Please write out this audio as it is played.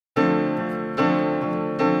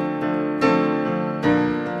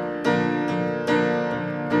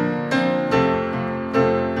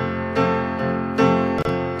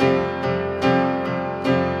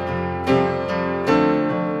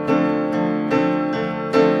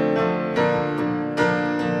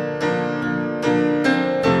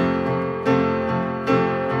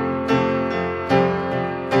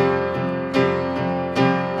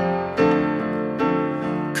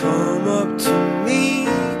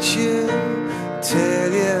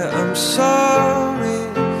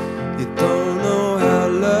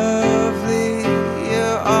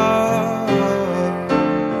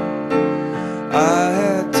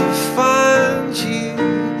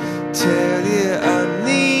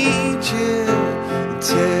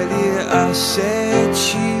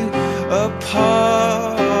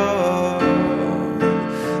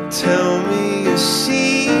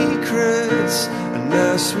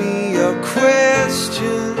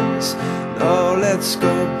let's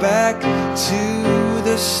go back to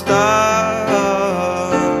the start.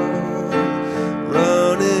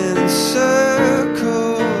 Running in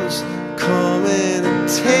circles, coming in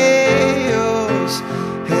tails,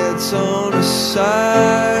 heads on the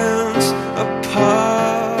sides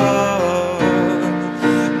apart.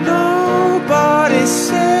 Nobody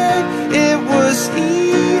said it was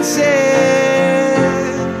easy.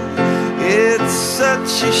 It's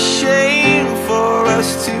such a shame for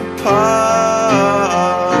us to part.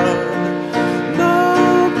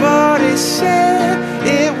 Nobody said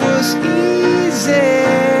it was easy.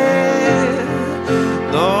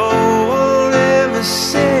 No one ever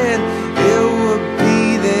said it would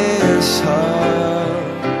be this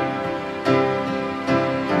hard.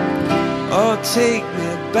 Oh, take me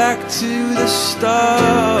back to the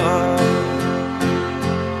start.